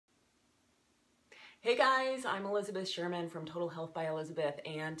Hey guys, I'm Elizabeth Sherman from Total Health by Elizabeth,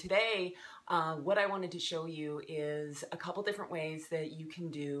 and today what I wanted to show you is a couple different ways that you can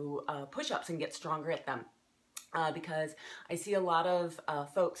do push-ups and get stronger at them. Because I see a lot of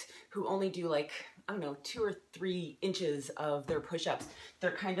folks who only do like, I don't know, 2 or 3 inches of their push-ups. They're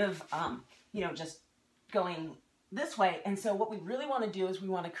kind of, just going this way. And so what we really want to do is we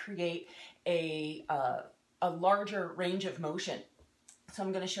want to create a larger range of motion. So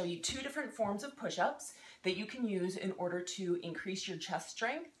I'm going to show you 2 different forms of push-ups that you can use in order to increase your chest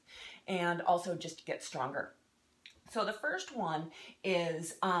strength and also just to get stronger. So the first one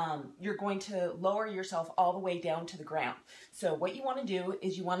is you're going to lower yourself all the way down to the ground. So what you want to do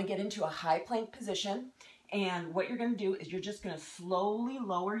is you want to get into a high plank position, and what you're going to do is you're just going to slowly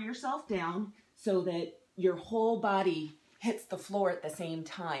lower yourself down so that your whole body hits the floor at the same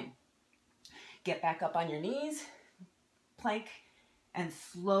time. Get back up on your knees, plank, and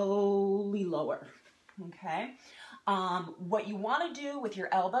slowly lower, okay? What you want to do with your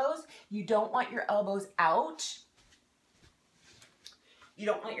elbows, you don't want your elbows out. You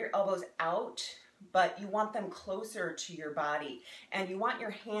don't want your elbows out, but you want them closer to your body. And you want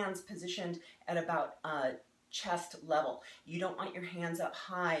your hands positioned at about chest level. You don't want your hands up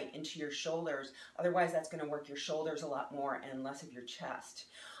high into your shoulders. Otherwise, that's going to work your shoulders a lot more and less of your chest.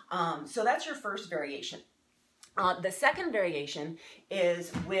 So that's your first variation. The second variation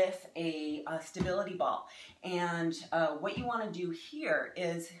is with a stability ball. And what you want to do here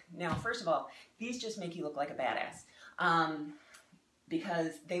is, now first of all, these just make you look like a badass.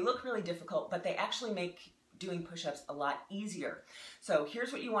 Because they look really difficult, but they actually make doing push-ups a lot easier. So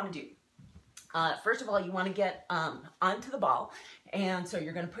here's what you want to do. First of all, you want to get onto the ball. And so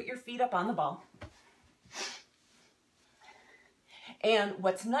you're going to put your feet up on the ball. And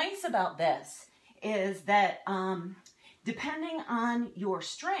what's nice about this is that depending on your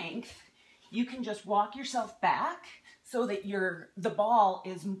strength, you can just walk yourself back so that the ball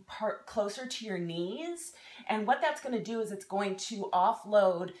is closer to your knees. And what that's going to do is it's going to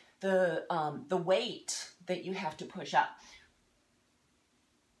offload the weight that you have to push up.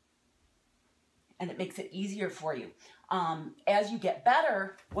 And it makes it easier for you. As you get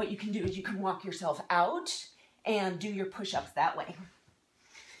better, what you can do is you can walk yourself out and do your push-ups that way.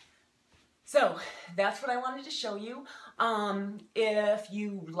 So that's what I wanted to show you. If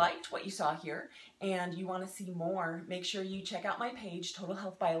you liked what you saw here and you want to see more, make sure you check out my page, Total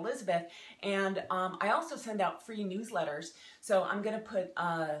Health by Elizabeth. And I also send out free newsletters. So I'm going to put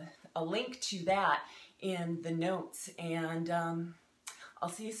a link to that in the notes. And I'll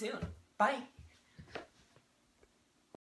see you soon. Bye.